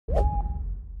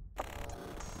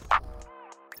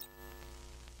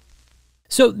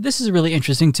So this is really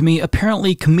interesting to me.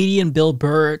 Apparently, comedian Bill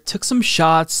Burr took some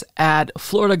shots at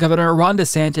Florida Governor Ron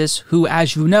DeSantis, who,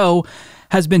 as you know,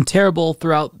 has been terrible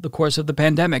throughout the course of the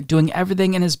pandemic, doing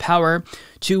everything in his power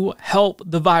to help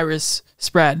the virus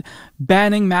spread,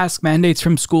 banning mask mandates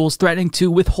from schools, threatening to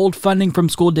withhold funding from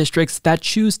school districts that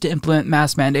choose to implement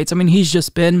mask mandates. I mean, he's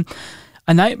just been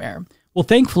a nightmare. Well,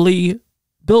 thankfully,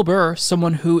 Bill Burr,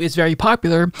 someone who is very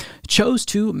popular, chose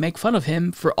to make fun of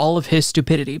him for all of his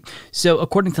stupidity. So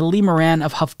according to Lee Moran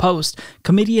of HuffPost,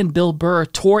 comedian Bill Burr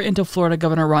tore into Florida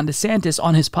Governor Ron DeSantis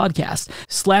on his podcast,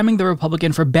 slamming the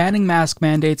Republican for banning mask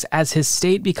mandates as his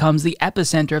state becomes the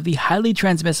epicenter of the highly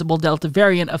transmissible Delta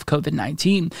variant of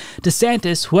COVID-19.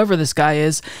 DeSantis, whoever this guy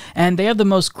is, and they have the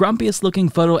most grumpiest looking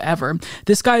photo ever.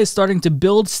 This guy is starting to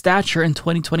build stature in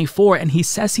 2024, and he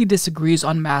says he disagrees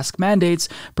on mask mandates.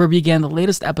 Burr began the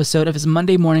latest episode of his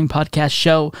Monday morning podcast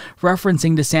show,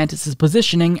 referencing DeSantis'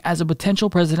 positioning as a potential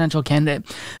presidential candidate.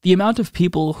 The amount of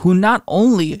people who not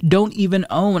only don't even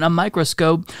own a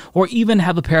microscope or even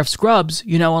have a pair of scrubs,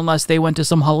 unless they went to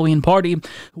some Halloween party,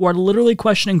 who are literally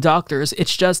questioning doctors.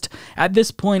 It's just, at this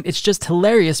point, it's just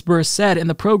hilarious, Burr said in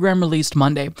the program released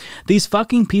Monday. These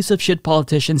fucking piece of shit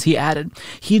politicians, he added.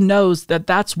 He knows that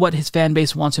that's what his fan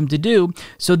base wants him to do,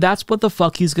 so that's what the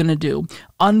fuck he's gonna do.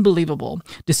 Unbelievable.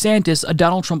 DeSantis, a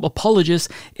Donald Trump apologist,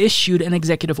 issued an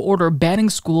executive order banning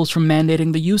schools from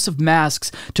mandating the use of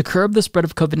masks to curb the spread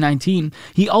of COVID-19.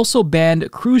 He also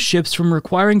banned cruise ships from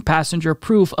requiring passenger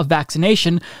proof of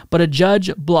vaccination, but a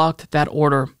judge blocked that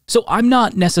order. So I'm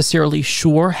not necessarily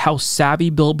sure how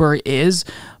savvy Bill Burr is,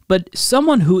 but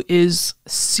someone who is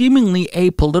seemingly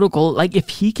apolitical, like if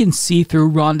he can see through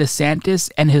Ron DeSantis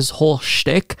and his whole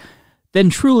shtick, then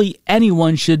truly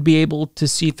anyone should be able to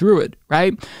see through it,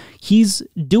 right? He's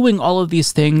doing all of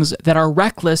these things that are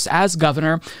reckless as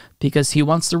governor because he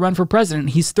wants to run for president.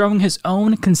 He's throwing his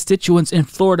own constituents in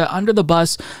Florida under the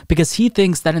bus because he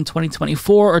thinks that in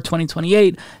 2024 or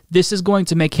 2028, this is going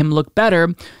to make him look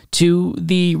better to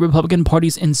the Republican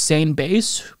Party's insane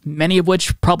base, many of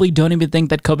which probably don't even think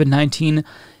that COVID-19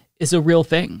 is a real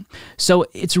thing. So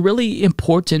it's really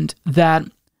important that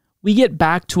we get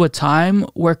back to a time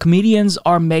where comedians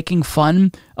are making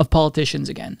fun of politicians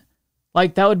again.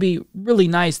 Like, that would be really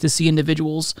nice to see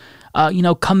individuals,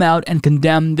 come out and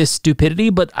condemn this stupidity.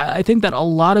 But I think that a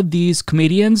lot of these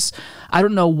comedians, I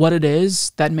don't know what it is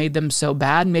that made them so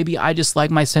bad. Maybe I just like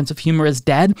my sense of humor is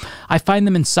dead. I find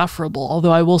them insufferable.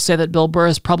 Although I will say that Bill Burr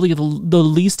is probably the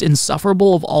least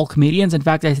insufferable of all comedians. In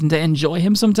fact, I tend to enjoy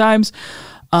him sometimes.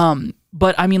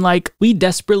 But I mean, like, we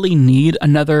desperately need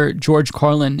another George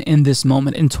Carlin in this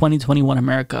moment in 2021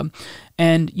 America.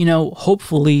 And,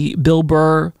 hopefully Bill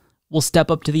Burr will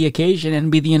step up to the occasion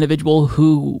and be the individual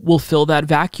who will fill that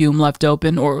vacuum left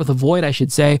open, or the void, I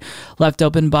should say, left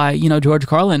open by, George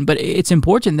Carlin. But it's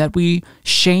important that we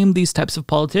shame these types of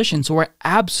politicians who are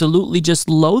absolutely just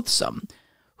loathsome,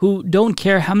 who don't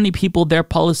care how many people their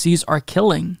policies are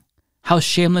killing, how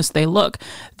shameless they look.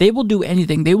 They will do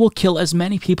anything. They will kill as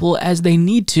many people as they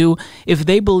need to if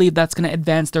they believe that's going to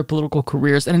advance their political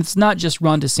careers. And it's not just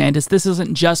Ron DeSantis. This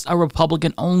isn't just a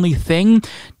Republican-only thing.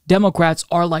 Democrats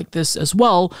are like this as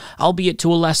well, albeit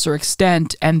to a lesser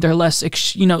extent, and they're less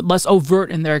overt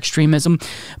in their extremism.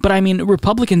 But I mean,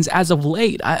 Republicans as of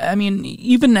late, I mean,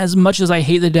 even as much as I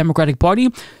hate the Democratic Party,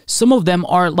 some of them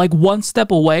are like one step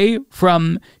away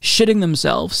from shitting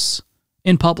themselves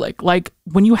in public. Like,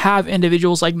 when you have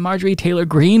individuals like Marjorie Taylor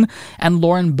Greene and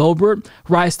Lauren Boebert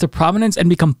rise to prominence and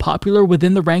become popular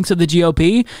within the ranks of the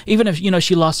GOP, even if,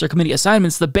 she lost her committee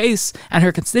assignments, the base and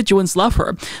her constituents love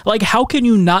her. Like, how can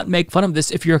you not make fun of this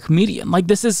if you're a comedian? Like,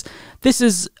 this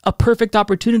is a perfect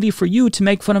opportunity for you to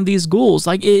make fun of these ghouls.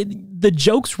 Like, the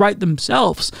jokes write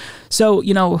themselves. So,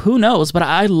 who knows? But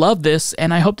I love this,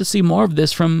 and I hope to see more of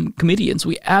this from comedians.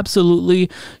 We absolutely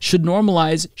should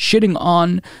normalize shitting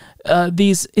on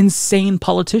these insane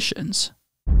politicians.